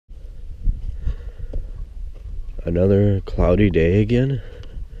Another cloudy day again.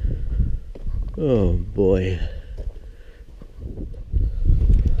 Oh boy.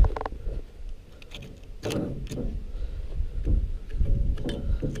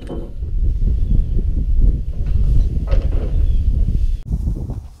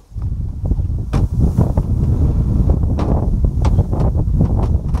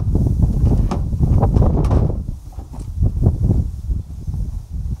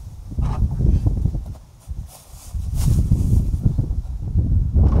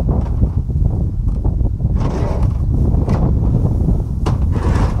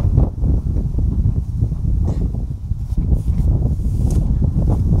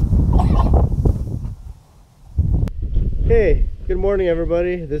 Hey, good morning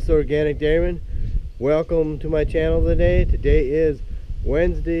everybody. This is Organic Dairyman. Welcome to my channel today. Today is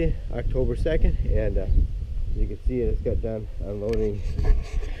Wednesday, October 2nd, and you can see I just got done unloading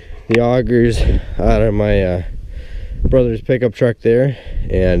the augers out of my brother's pickup truck there,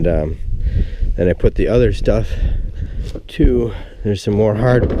 and then I put the other stuff to. There's some more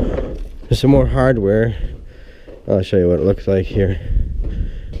hardware. I'll show you what it looks like here.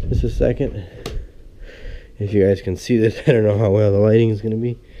 Just a second. If you guys can see this, I don't know how well the lighting is going to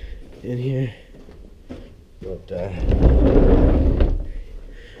be in here, but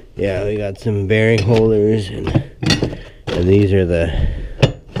yeah, we got some bearing holders, and these are the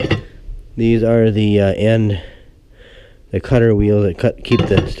end, the cutter wheels that keep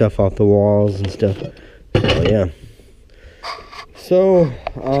the stuff off the walls and stuff. So yeah. So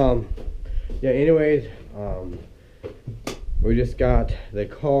yeah. Anyways, we just got the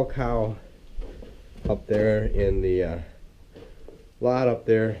call cow up there in the lot up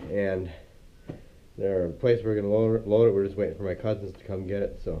there, and there's a place we're gonna load it. We're just waiting for my cousins to come get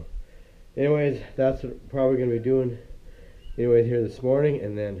it. So anyways, that's what probably gonna be doing anyways here this morning,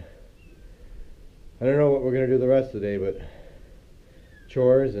 and then I don't know what we're gonna do the rest of the day, but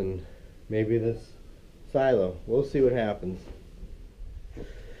chores and maybe this silo. We'll see what happens.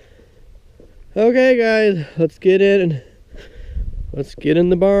 Okay guys, let's get in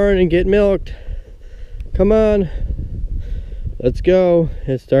the barn and get milked. Come on, let's go.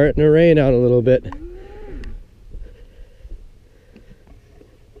 It's starting to rain out a little bit.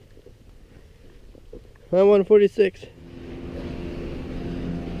 I'm 146.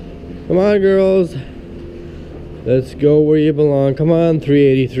 Come on, girls. Let's go where you belong. Come on,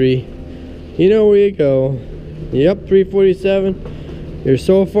 383. You know where you go. Yep, 347. You're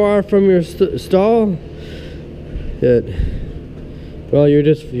so far from your stall that, well,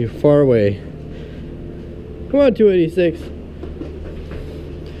 you're far away. Come on, 286.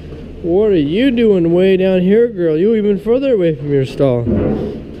 What are you doing way down here, girl? You even further away from your stall.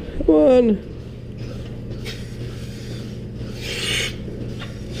 Come on.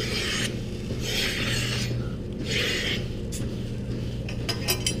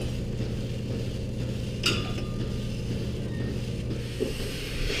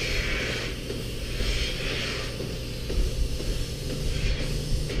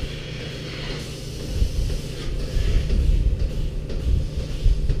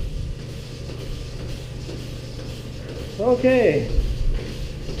 Okay,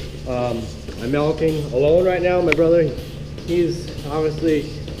 I'm milking alone right now. My brother, he's obviously,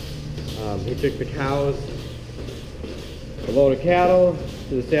 he took the cows, a load of cattle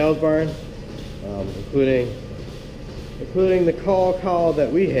to the sales barn, including the call cow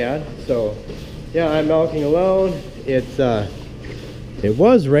that we had. So yeah, I'm milking alone. It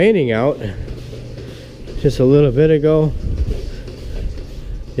was raining out just a little bit ago.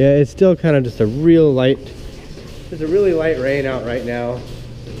 Yeah, it's still kind of just a really light rain out right now.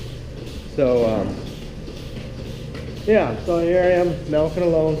 So yeah, so here I am milking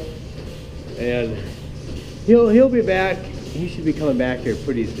alone, and he'll be back. He should be coming back here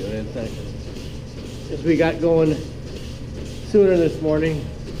pretty soon. It's like, as we got going sooner this morning,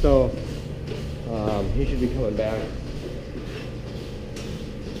 so he should be coming back.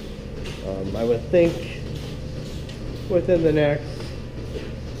 I would think within the next,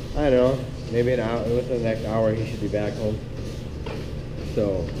 I don't know, maybe an hour, within the next hour he should be back home.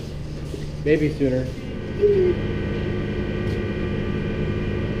 So maybe sooner.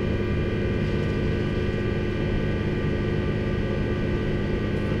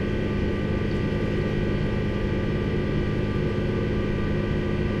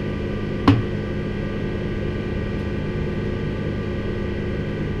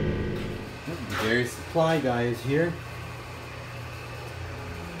 Dairy supply guy is here.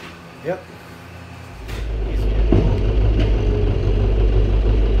 Yep.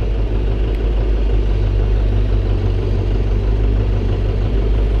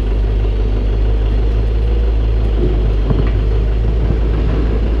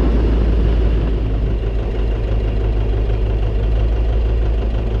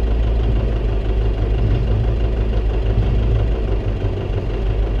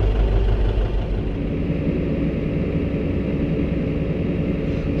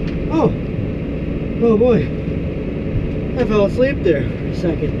 Oh boy, I fell asleep there for a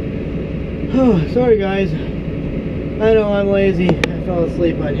second. Oh, sorry guys. I know I'm lazy. I fell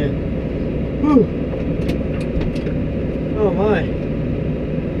asleep on you. Whew. Oh my.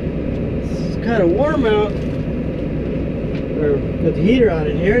 It's kind of warm out. Or put the heater on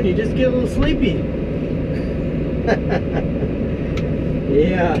in here and you just get a little sleepy.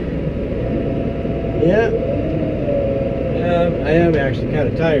 Yeah. Yeah. I am actually kind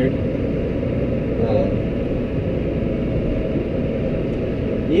of tired.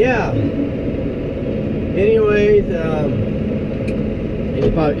 Yeah. Anyways,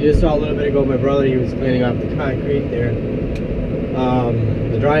 you just saw a little bit ago my brother, he was cleaning off the concrete there.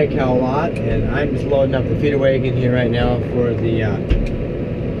 The dry cow lot, and I'm just loading up the feeder wagon here right now for the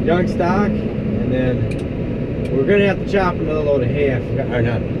young stock, and then we're gonna have to chop another load of hay. Or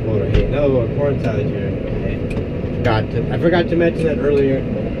not load of hay, another load of corn silage here. I forgot to mention that earlier.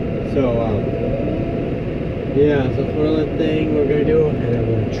 So yeah, so for that thing we're gonna do, and I'm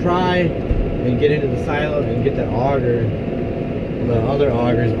gonna try and get into the silo and get that auger, the other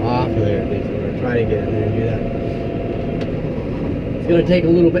augers off of there. At least we're gonna try to get in there and do that. It's gonna take a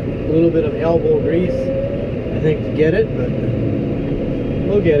little bit of elbow grease, I think, to get it, but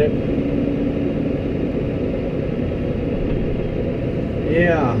we'll get it.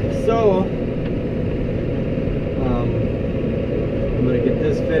 Yeah, so I'm gonna get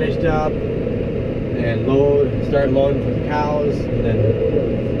this finished up and start loading for the cows, and then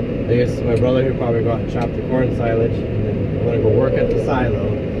I guess my brother here probably go out and chop the corn silage, and then I'm gonna go work at the silo.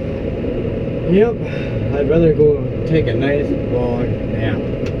 Yep, I'd rather go take a nice long nap.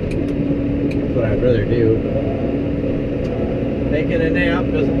 That's what I'd rather do. Taking a nap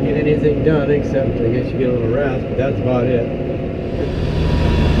doesn't get anything done, except I guess you get a little rest, but that's about it.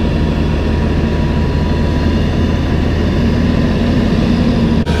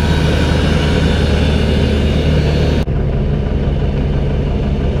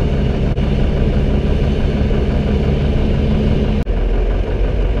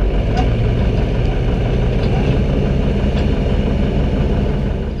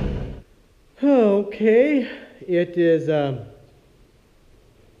 Okay, it is.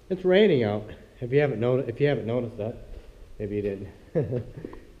 It's raining out. If you haven't noticed that, maybe you didn't.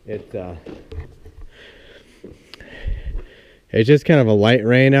 It's just kind of a light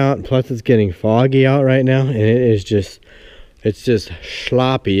rain out. Plus, it's getting foggy out right now, and it's just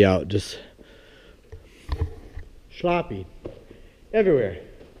sloppy out, just sloppy everywhere.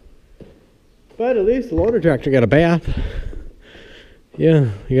 But at least the loader tractor got a bath. Yeah,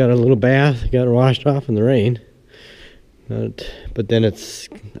 you got a little bath, you got it washed off in the rain. But then it's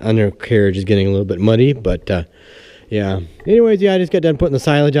undercarriage is getting a little bit muddy, but yeah. Anyways, yeah, I just got done putting the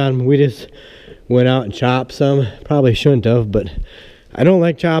silage on. We just went out and chopped some. Probably shouldn't have, but I don't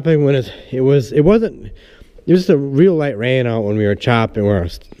like chopping when it was just a real light rain out when we were chopping, where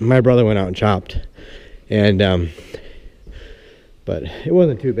my brother went out and chopped. And but it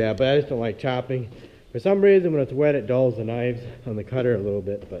wasn't too bad, but I just don't like chopping. For some reason, when it's wet, it dulls the knives on the cutter a little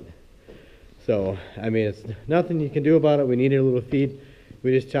bit. But so, I mean, it's nothing you can do about it. We needed a little feed.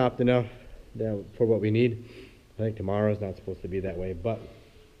 We just chopped enough for what we need. I think tomorrow's not supposed to be that way. But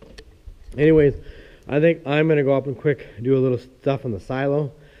anyways, I think I'm going to go up and quick do a little stuff on the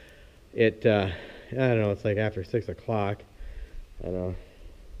silo. I don't know, it's like after 6 o'clock. I don't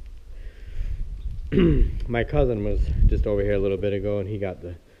know. My cousin was just over here a little bit ago, and he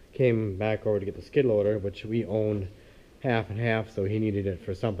came back over to get the skid loader, which we owned half and half, so he needed it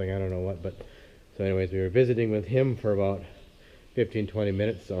for something, I don't know what. But so anyways, we were visiting with him for about 15-20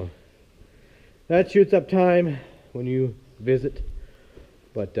 minutes, so that shoots up time when you visit.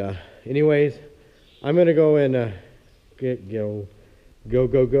 But anyways, I'm gonna go and go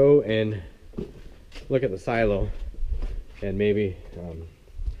and look at the silo, and maybe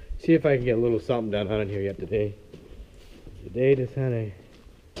see if I can get a little something done on it here yet today. Today just kind of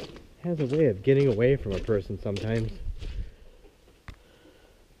has a way of getting away from a person sometimes.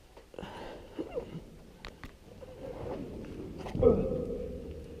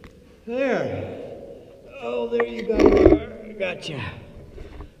 There. Oh, there you go. Gotcha.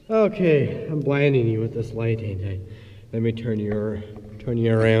 Okay, I'm blinding you with this light, ain't I? Let me turn you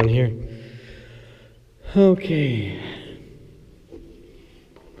around here. Okay.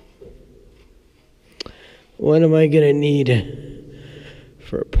 What am I gonna need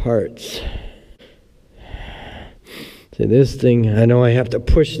for parts? See, this thing, I know I have to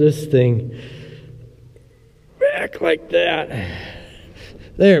push this thing back like that.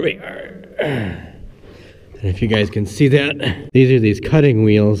 There we are. And if you guys can see that, these are these cutting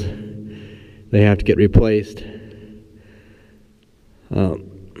wheels. They have to get replaced.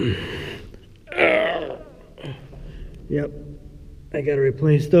 Yep, I gotta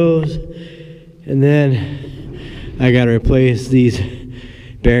replace those. And then I gotta replace these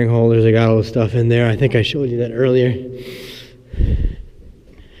bearing holders. I got all the stuff in there. I think I showed you that earlier.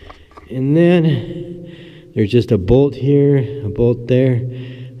 And then there's just a bolt here, a bolt there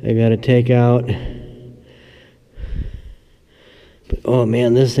I gotta take out. But oh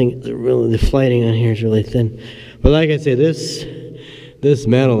man, this thing is really, the flighting on here is really thin. But like I say, this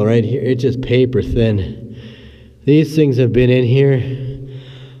metal right here, it's just paper thin. These things have been in here.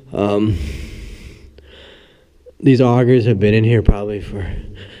 These augers have been in here probably for,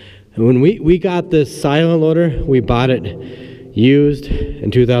 when we got this silo loader, we bought it used in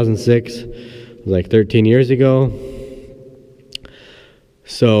 2006. It was like 13 years ago.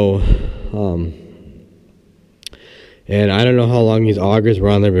 So, and I don't know how long these augers were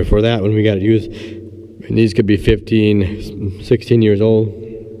on there before that when we got it used. And these could be 15, 16 years old.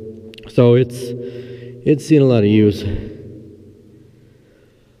 So it's seen a lot of use.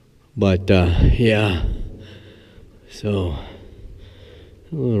 But yeah. So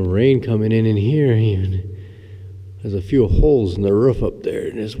a little rain coming in here even. There's a few holes in the roof up there,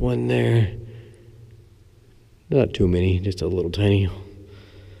 and there's one there. Not too many, just a little tiny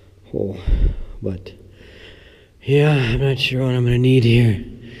hole. But yeah, I'm not sure what I'm gonna need here.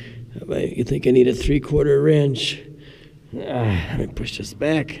 You think I need a 3/4 wrench? Let me push this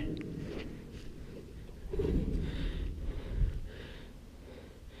back.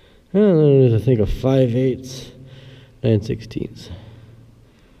 I think a 5/8, 9/16.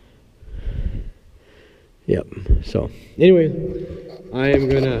 Yep. So anyway, I am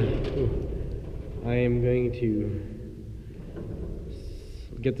going to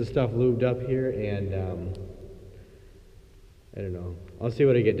get the stuff lubed up here, and I don't know. I'll see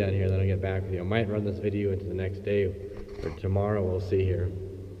what I get done here, then I'll get back with you. I might run this video into the next day or tomorrow. We'll see here.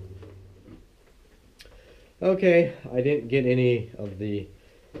 Okay, I didn't get any of the.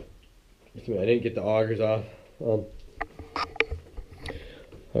 I didn't get the augers off.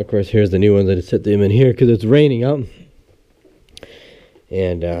 Of course, here's the new ones. I just set them in here because it's raining out.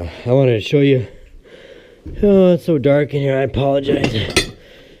 And I wanted to show you. Oh, it's so dark in here. I apologize. I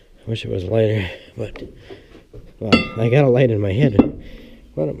wish it was lighter, but well, I got a light in my head.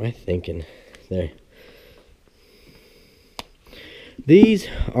 What am I thinking? There. These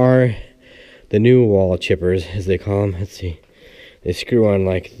are the new wall chippers, as they call them. Let's see. They screw on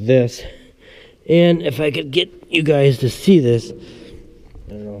like this. And if I could get you guys to see this, I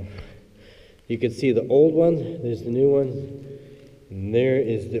don't know. You can see the old ones. There's the new ones. And there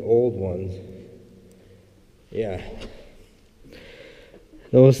is the old ones. Yeah.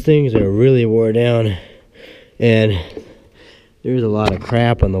 Those things are really wore down. And there's a lot of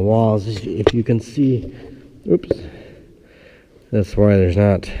crap on the walls. If you can see, oops. That's why there's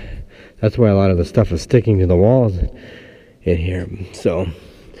not, that's why a lot of the stuff is sticking to the walls in here. So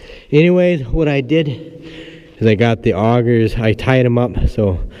anyways, what I did is I got the augers, I tied them up.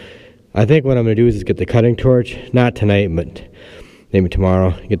 So I think what I'm going to do is just get the cutting torch, not tonight, but maybe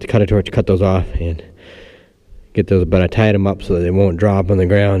tomorrow, get the cutting torch, cut those off and get those, but I tied them up so that they won't drop on the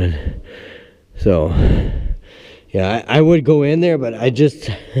ground. And so yeah, I would go in there, but I just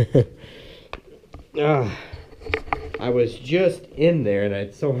I was just in there, and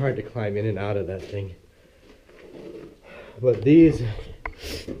it's so hard to climb in and out of that thing. But these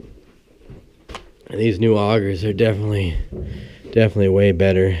new augers are definitely way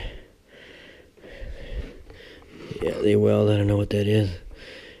better. Yeah, they weld. I don't know what that is.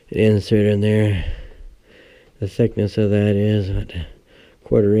 An insert in there. The thickness of that is what,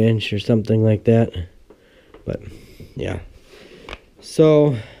 1/4 inch or something like that. But yeah.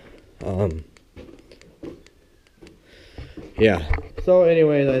 So yeah. So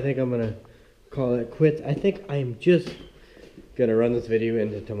anyways, I think I'm gonna call it quits. I think I'm just gonna run this video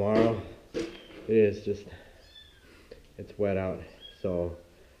into tomorrow. It is just, it's wet out, so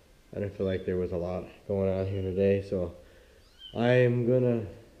I don't feel like there was a lot going on here today. So I'm gonna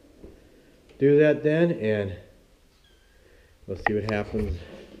do that then, and we'll see what happens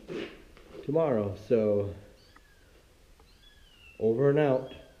tomorrow. So over and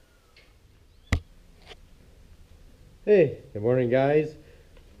out. Hey, good morning guys.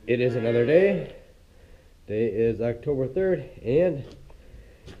 It is another day. Today is October 3rd, and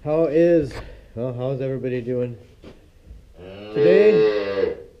how's everybody doing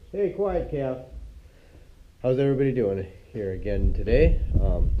today? Hey, quiet calf. How's everybody doing here again today?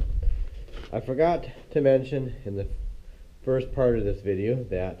 I forgot to mention in the first part of this video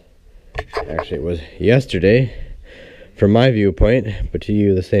that actually it was yesterday from my viewpoint, but to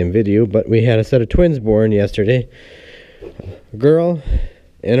you the same video, but we had a set of twins born yesterday. A girl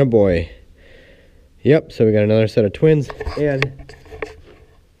and a boy. Yep, so we got another set of twins, and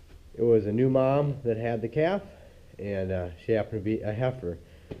it was a new mom that had the calf, and she happened to be a heifer.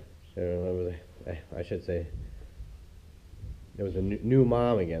 I should say it was a new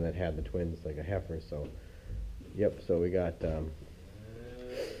mom again that had the twins, like a heifer. So, yep. So we got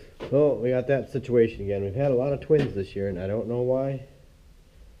we got that situation again. We've had a lot of twins this year, and I don't know why,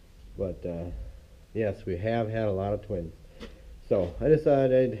 but yes, we have had a lot of twins. So I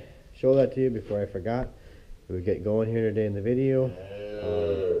decided I'd show that to you before I forgot. We get going here today in the video.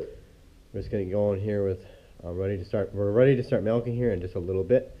 We're just gonna get going here with ready to start. We're ready to start milking here in just a little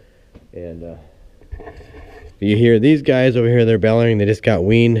bit, and you hear these guys over here. They're bellowing. They just got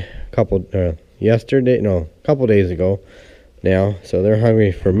weaned a couple days ago now, so they're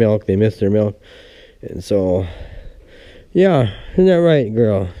hungry for milk. They miss their milk, and so yeah, isn't that right,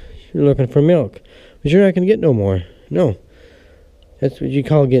 girl? You're looking for milk, but you're not gonna get no more. No, that's what you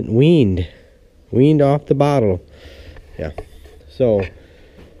call getting weaned off the bottle. Yeah. So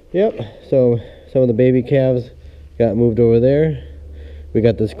yep, so some of the baby calves got moved over there. We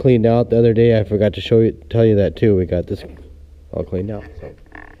got this cleaned out the other day. I forgot to tell you that too. We got this all cleaned out. So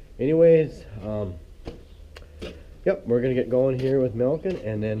anyways, yep, we're gonna get going here with milking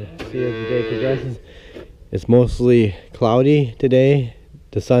and then see as the day progresses. It's mostly cloudy today.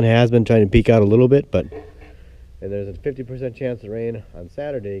 The sun has been trying to peek out a little bit, and there's a 50% chance of rain on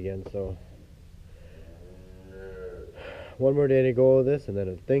Saturday again, so one more day to go with this, and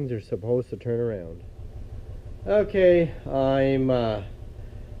then things are supposed to turn around. Okay, I'm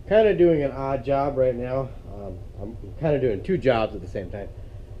kind of doing an odd job right now. I'm kind of doing two jobs at the same time.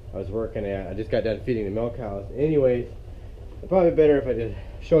 I just got done feeding the milk cows. Anyways, it's probably better if I just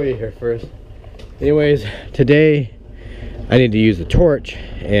show you here first. Anyways, today I need to use the torch,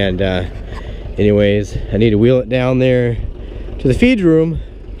 and anyways, I need to wheel it down there to the feed room,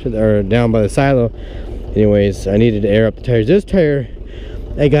 or down by the silo. Anyways, I needed to air up the tires. This tire,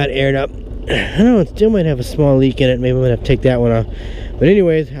 I got aired up. I don't know, it still might have a small leak in it. Maybe I'm gonna have to take that one off. But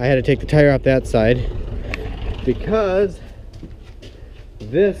anyways, I had to take the tire off that side because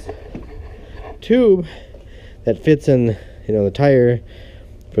this tube that fits in, the tire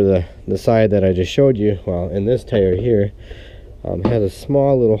for the side that I just showed you, well, in this tire here, has a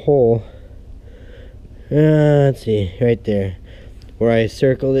small little hole. Let's see, right there, where I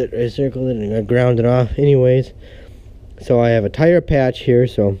circled it and I ground it off. Anyways, so I have a tire patch here,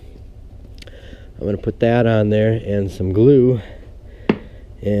 so I'm gonna put that on there and some glue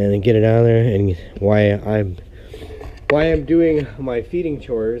and get it on there. And why I'm doing my feeding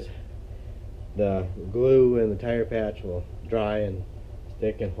chores, the glue and the tire patch will dry and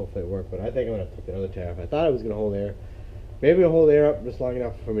stick and hopefully work. But I think I'm gonna take the other tire off. I thought it was gonna hold air. Maybe it'll hold air up just long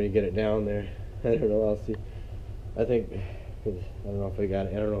enough for me to get it down there. I don't know. I'll see. I think, cause I don't know if we got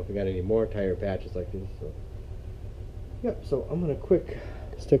any more tire patches like this. So yep. So I'm gonna quick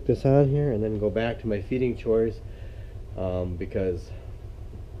stick this on here and then go back to my feeding chores, because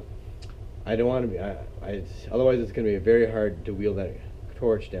I don't want to be. Otherwise, it's going to be very hard to wheel that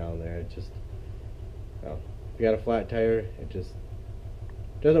torch down there. It just, if you got a flat tire, it just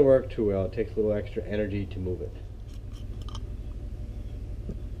doesn't work too well. It takes a little extra energy to move it.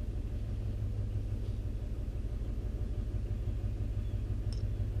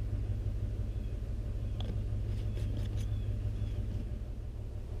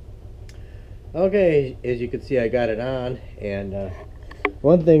 Okay, as you can see, I got it on, and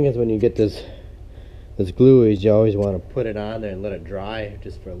one thing is when you get this glue is you always want to put it on there and let it dry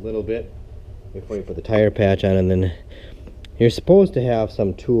just for a little bit before you put the tire patch on. And then you're supposed to have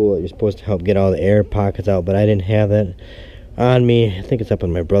some tool that you're supposed to help get all the air pockets out, but I didn't have that on me. I think it's up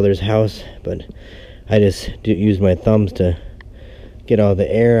in my brother's house, but I just use my thumbs to get all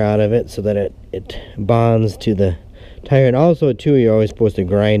the air out of it so that it bonds to the tire. And also too, you're always supposed to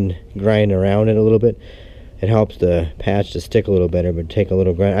grind around it a little bit. It helps the patch to stick a little better, but take a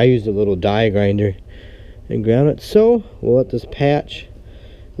little grind. I used a little die grinder and ground it. So we'll let this patch,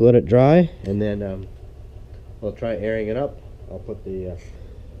 let it dry, and then we'll try airing it up. I'll put the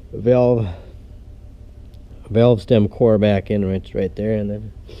valve stem core back in right there, and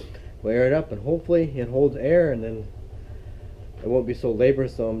then we'll air it up, and hopefully it holds air, and then it won't be so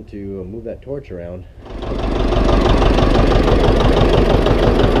laborsome to move that torch around.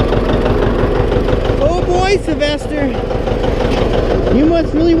 Oh boy, Sylvester, you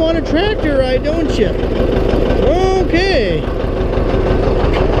must really want a tractor ride, don't you? Okay,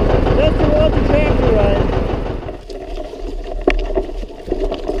 Sylvester wants a tractor ride.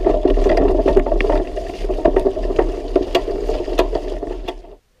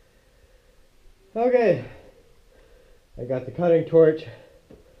 Okay, I got the cutting torch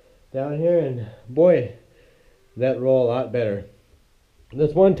down here, and boy, that roll a lot better.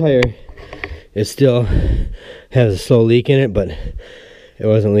 This one tire is still has a slow leak in it, but it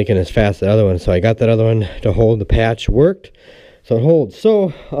wasn't leaking as fast as the other one, so I got that other one to hold. The patch worked, so it holds.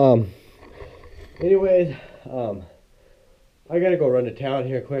 So anyways, I gotta go run to town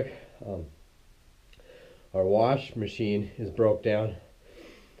here quick. Our wash machine is broke down.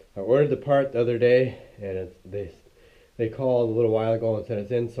 I ordered the part the other day, and they called a little while ago and said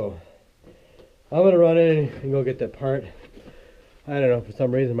it's in, so I'm gonna run in and go get that part. I don't know, for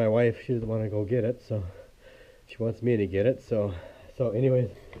some reason my wife, she doesn't want to go get it, so she wants me to get it. So anyways,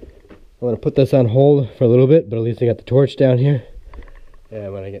 I'm gonna put this on hold for a little bit, but at least I got the torch down here.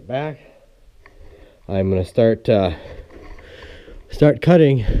 And when I get back, I'm gonna start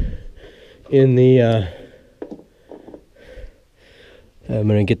cutting in the I'm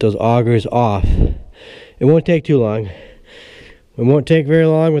gonna get those augers off. It won't take too long. It won't take very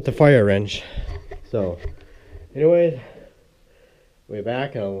long with the fire wrench. So anyways, way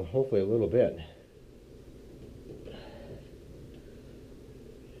back in hopefully a little bit.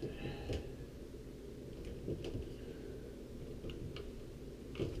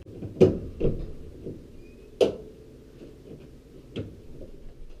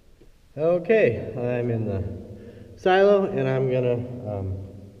 Okay, I'm in the silo and I'm gonna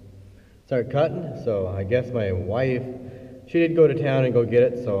start cutting. So I guess my wife, she did go to town and go get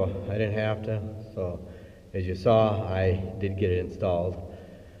it, so I didn't have to. So as you saw, I did get it installed.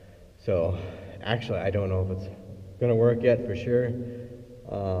 So actually I don't know if it's gonna work yet for sure.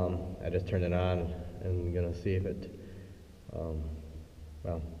 I just turned it on and I'm gonna see if it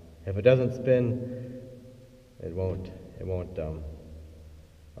well, if it doesn't spin, it won't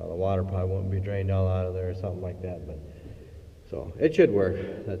the water probably won't be drained all out of there or something like that, but so it should work.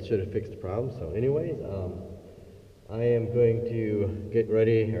 That should have fixed the problem. So anyways, I am going to get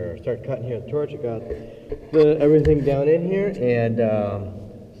ready or start cutting here with the torch. I got everything down in here, and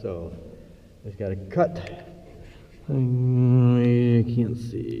so just got to cut. I can't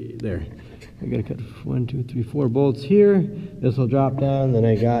see there. I got to cut 1, 2, 3, 4 bolts here. This will drop down. Then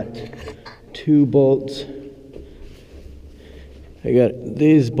I got 2 bolts. I got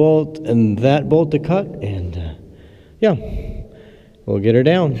these bolts and that bolt to cut, and yeah, we'll get her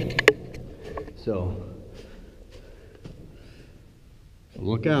down. So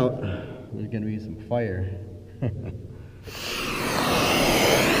look out, there's gonna be some fire.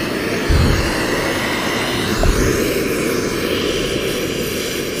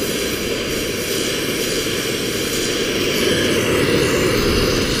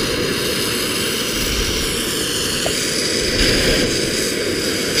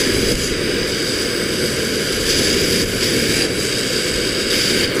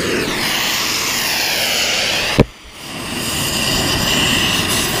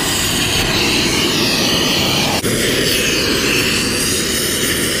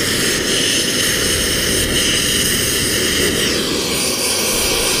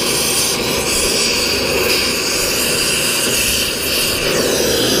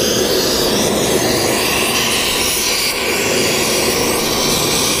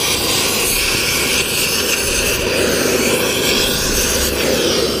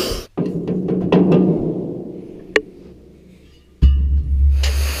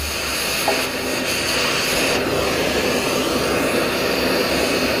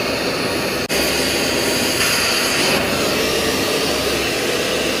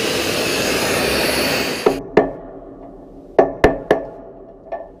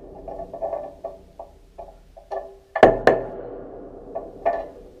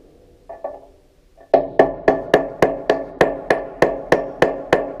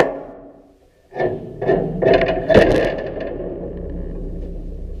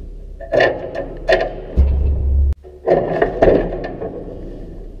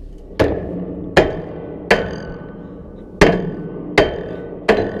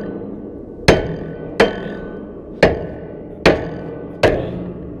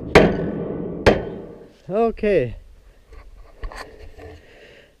 Okay,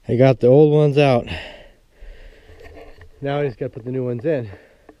 I got the old ones out. Now I just got to put the new ones in.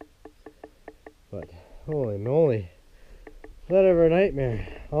 But holy moly, that ever a nightmare.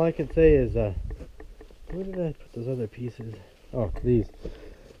 All I can say is, where did I put those other pieces? Oh, these.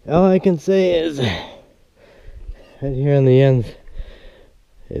 All I can say is, right here on the ends,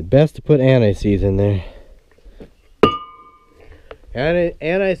 it's best to put anti-seize in there.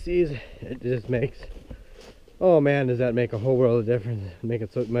 Anti-seize, it just makes, oh man, does that make a whole world of difference. Make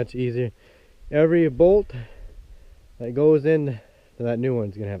it so much easier. Every bolt that goes in to that new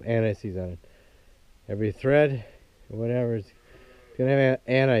one's gonna have anti-seize on it. Every thread, whatever, is It's gonna have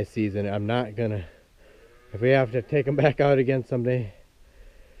anti-seize in it. I'm not gonna, if we have to take them back out again someday,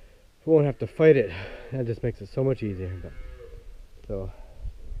 we won't have to fight it. That just makes it so much easier. But, so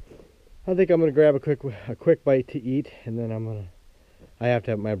I think I'm gonna grab a quick bite to eat, and then I have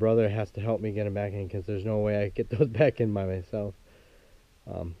to have, my brother has to help me get them back in, because there's no way I get those back in by myself.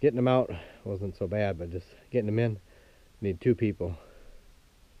 Getting them out wasn't so bad, but just getting them in, need 2 people.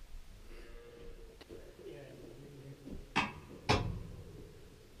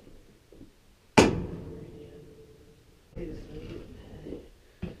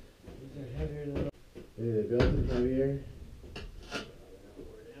 The bills is heavier.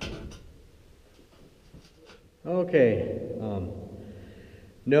 Okay.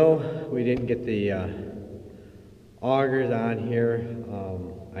 No, we didn't get the augers on here.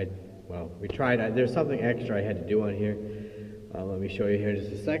 Well, we tried. There's something extra I had to do on here. Let me show you here in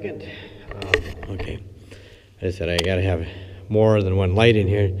just a second. Okay. I said I gotta have more than one light in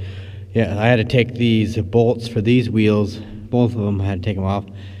here. Yeah, I had to take these bolts for these wheels. Both of them I had to take them off.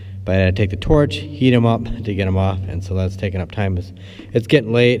 But I had to take the torch, heat them up to get them off, and so that's taking up time. It's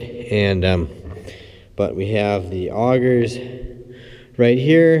getting late, and but we have the augers right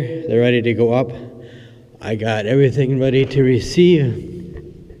here. They're ready to go up. I got everything ready to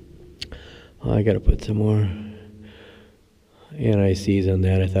receive. Oh, I got to put some more anti-seize on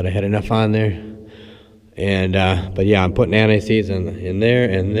that. I thought I had enough on there, and but yeah, I'm putting anti-seize in there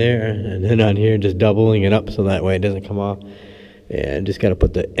and there, and then on here, just doubling it up so that way it doesn't come off. And just got to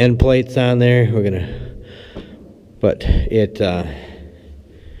put the end plates on there. But it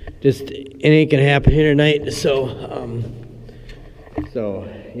ain't gonna happen here tonight. So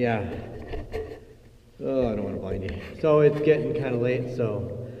yeah. Oh, I don't want to blind you. So it's getting kind of late.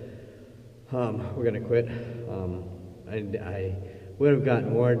 So we're gonna quit. I would have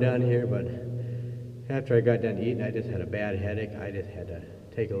gotten more done here, but after I got done eating, I just had a bad headache. I just had to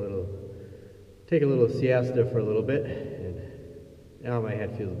take a little siesta for a little bit, and now my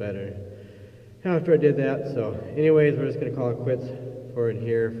head feels better after I did that. So anyways, we're just gonna call it quits for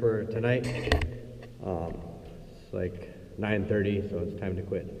tonight. It's like 9:30, so it's time to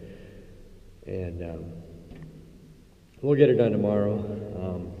quit. And we'll get it done tomorrow.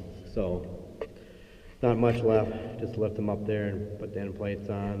 So not much left. Just lift them up there and put the end plates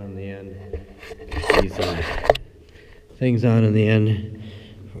on the end. These things on in the end.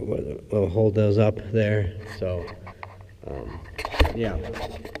 We'll hold those up there. So yeah.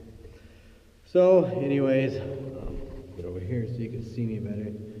 So anyways, get over here so you can see me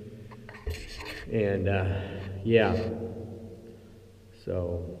better. And yeah.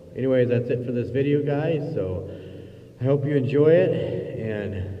 So anyways, that's it for this video, guys. So I hope you enjoy it,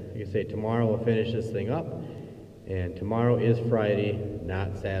 and like I say, tomorrow we'll finish this thing up. And tomorrow is Friday,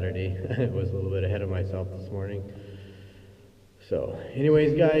 not Saturday. I was a little bit ahead of myself this morning. So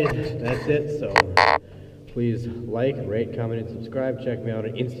anyways, guys, that's it. So please like, rate, comment, and subscribe. Check me out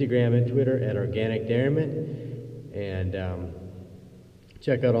on Instagram and Twitter at Organic Dairyman. And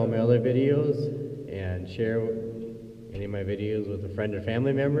check out all my other videos, and share any of my videos with a friend or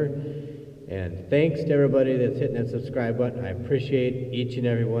family member. And thanks to everybody that's hitting that subscribe button. I appreciate each and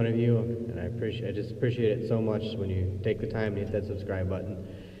every one of you, and I just appreciate it so much when you take the time to hit that subscribe button.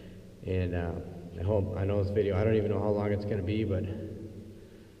 And I know this video, I don't even know how long it's going to be, but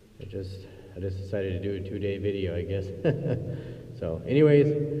I just decided to do a 2-day video, I guess. So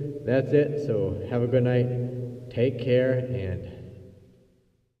anyways, that's it. So have a good night, take care, and